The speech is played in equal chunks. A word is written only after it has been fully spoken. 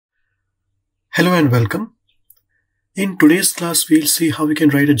Hello and welcome. In today's class, we'll see how we can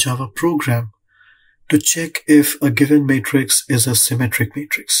write a Java program to check if a given matrix is a symmetric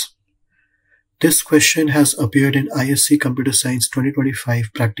matrix. This question has appeared in ISC Computer Science 2025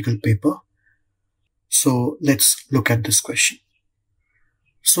 practical paper. So let's look at this question.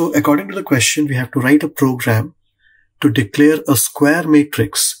 So according to the question, we have to write a program to declare a square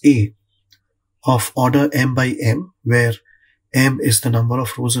matrix A of order m by m, where m is the number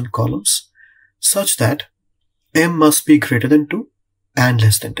of rows and columns, such that m must be greater than 2 and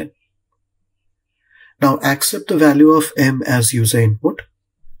less than 10. Now accept the value of m as user input,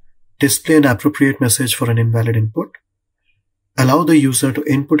 display an appropriate message for an invalid input, allow the user to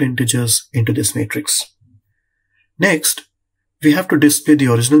input integers into this matrix. Next, we have to display the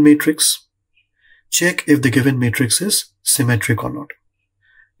original matrix, check if the given matrix is symmetric or not.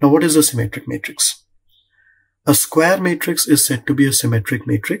 Now what is a symmetric matrix? A square matrix is said to be a symmetric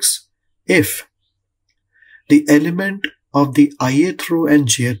matrix if the element of the ith row and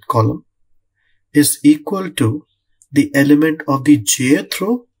jth column is equal to the element of the jth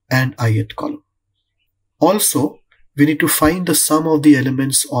row and ith column. Also, we need to find the sum of the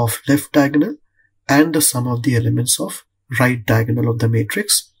elements of left diagonal and the sum of the elements of right diagonal of the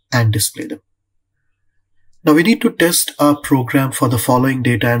matrix and display them. Now we need to test our program for the following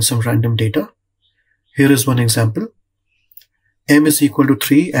data and some random data. Here is one example. M is equal to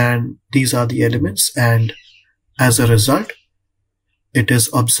 3 and these are the elements, and as a result, it is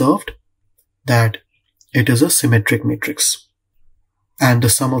observed that it is a symmetric matrix. And the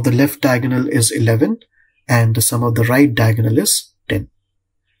sum of the left diagonal is 11 and the sum of the right diagonal is 10.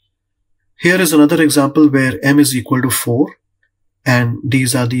 Here is another example where m is equal to 4 and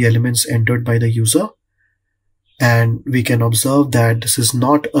these are the elements entered by the user. And we can observe that this is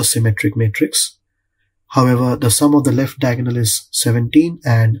not a symmetric matrix. However, the sum of the left diagonal is 17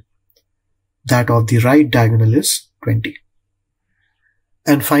 and that of the right diagonal is 20.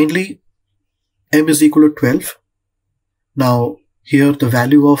 And finally, m is equal to 12. Now, here the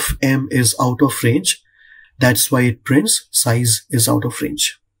value of m is out of range. That's why it prints size is out of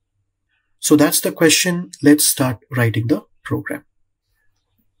range. So that's the question. Let's start writing the program.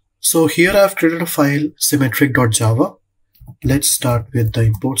 So here I've created a file symmetric.java. Let's start with the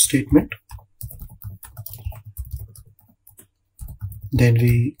import statement. Then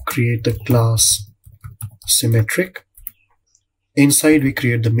we create the class Symmetric. Inside we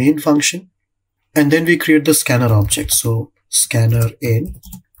create the main function and then we create the scanner object. So scanner in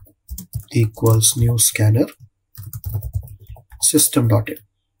equals new scanner system.in.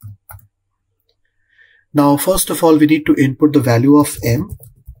 Now first of all we need to input the value of m.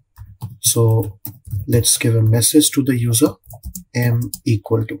 So let's give a message to the user, m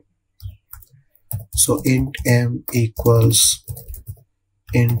equal to. So int m equals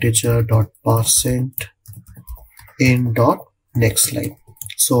integer.parseInt in dot next line.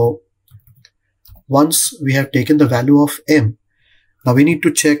 So once we have taken the value of m, now we need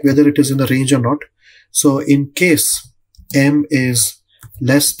to check whether it is in the range or not. So in case m is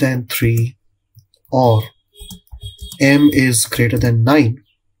less than 3 or m is greater than 9,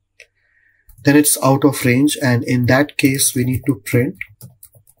 then it's out of range, and in that case we need to print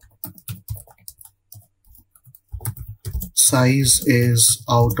size is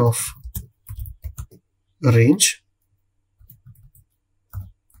out of range,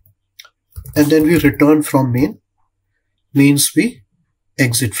 and then we return from main, means we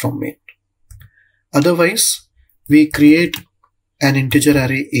exit from main. Otherwise, we create an integer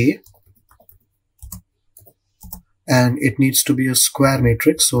array A, and it needs to be a square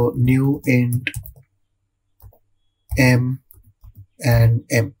matrix. So new int m and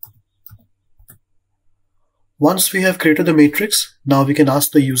m. Once we have created the matrix, now we can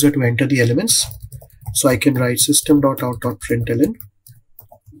ask the user to enter the elements. So I can write system.out.println,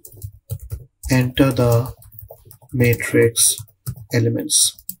 enter the matrix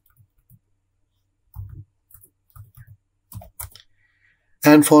elements.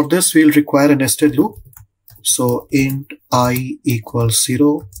 And for this, we'll require a nested loop. So int I equals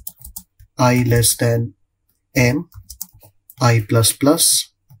 0, I less than m, I plus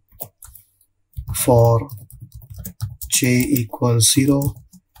plus, for j equals 0,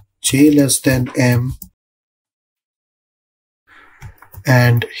 j less than m,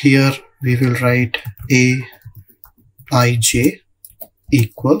 and here we will write a ij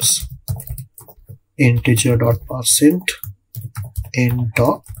equals integer.parseInt in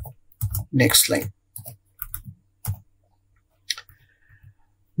dot next line.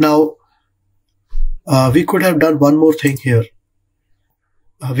 Now we could have done one more thing here.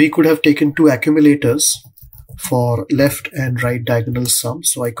 We could have taken two accumulators, for left and right diagonal sum.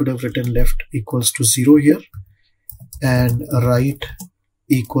 So I could have written left equals to 0 here and right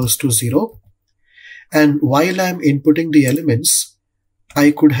equals to 0. And while I'm inputting the elements,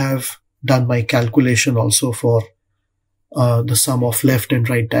 I could have done my calculation also for the sum of left and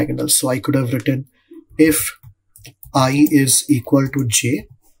right diagonals. So I could have written if I is equal to j,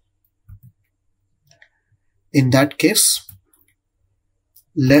 in that case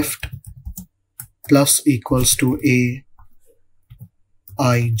left plus equals to a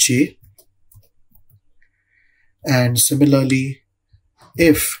ij, and similarly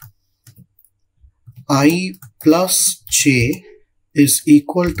if I plus j is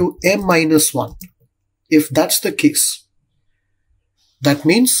equal to m minus 1, if that's the case, that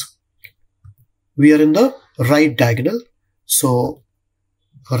means we are in the right diagonal. So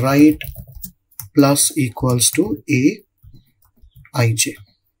right plus equals to a ij.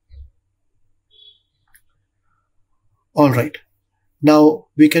 Alright, now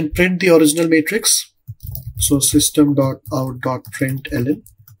we can print the original matrix. So system.out.println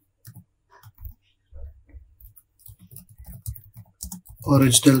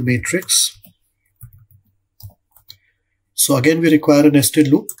original matrix. So again we require a nested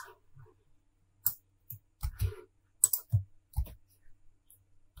loop.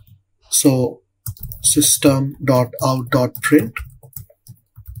 So system.out.print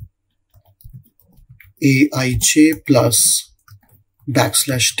aij plus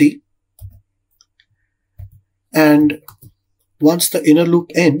 \t, and once the inner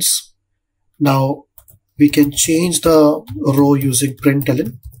loop ends, now we can change the row using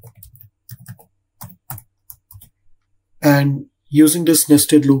println, and using this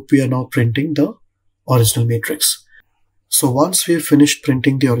nested loop we are now printing the original matrix. So once we have finished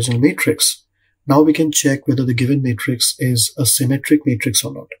printing the original matrix, now we can check whether the given matrix is a symmetric matrix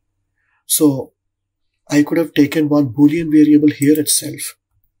or not. So I could have taken one Boolean variable here itself,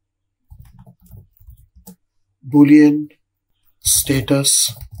 Boolean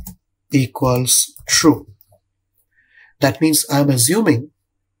status equals true. That means I'm assuming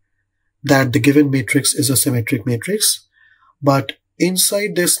that the given matrix is a symmetric matrix, but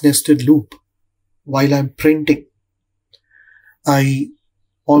inside this nested loop, while I'm printing, I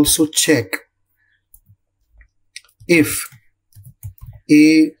also check if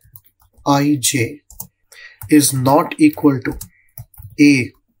aij is not equal to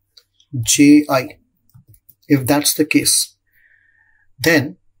aji. If that's the case,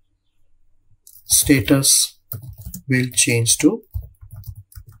 then status will change to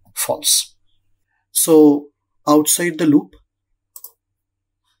false. So outside the loop,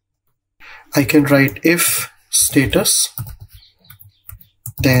 I can write if status,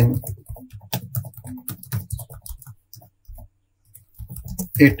 then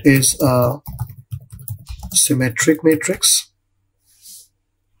it is a symmetric matrix,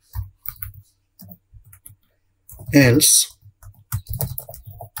 else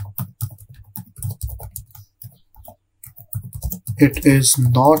it is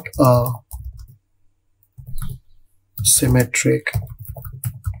not a symmetric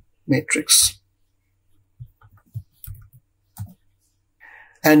matrix.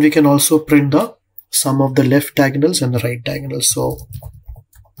 And we can also print the sum of the left diagonals and the right diagonals. So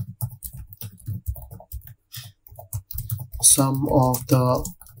sum of the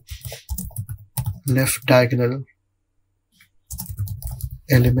left diagonal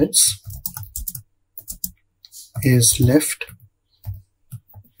elements is left,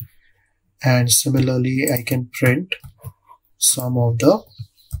 and similarly I can print sum of the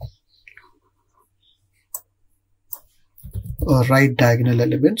right diagonal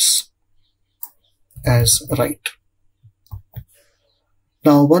elements as right.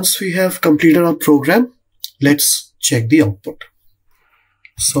 Now once we have completed our program, let's check the output.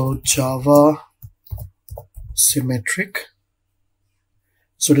 So Java symmetric.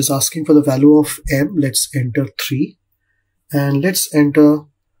 So it is asking for the value of m. Let's enter 3, and let's enter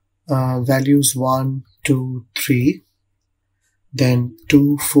values 1, 2, 3, then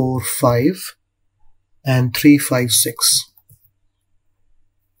 2, 4, 5, and 3, 5, 6.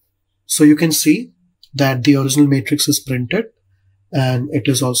 So you can see that the original matrix is printed, and it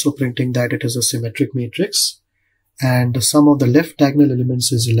is also printing that it is a symmetric matrix, and the sum of the left diagonal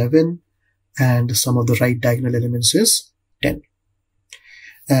elements is 11 and the sum of the right diagonal elements is 10.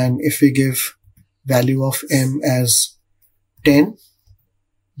 And if we give value of m as 10,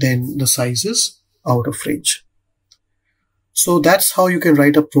 then the size is out of range. So that's how you can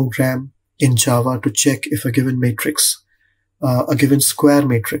write a program in Java to check if a given matrix, a given square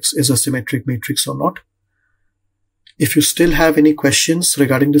matrix, is a symmetric matrix or not. If you still have any questions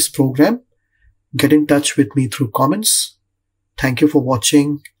regarding this program, get in touch with me through comments. Thank you for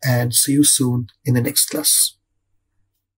watching and see you soon in the next class.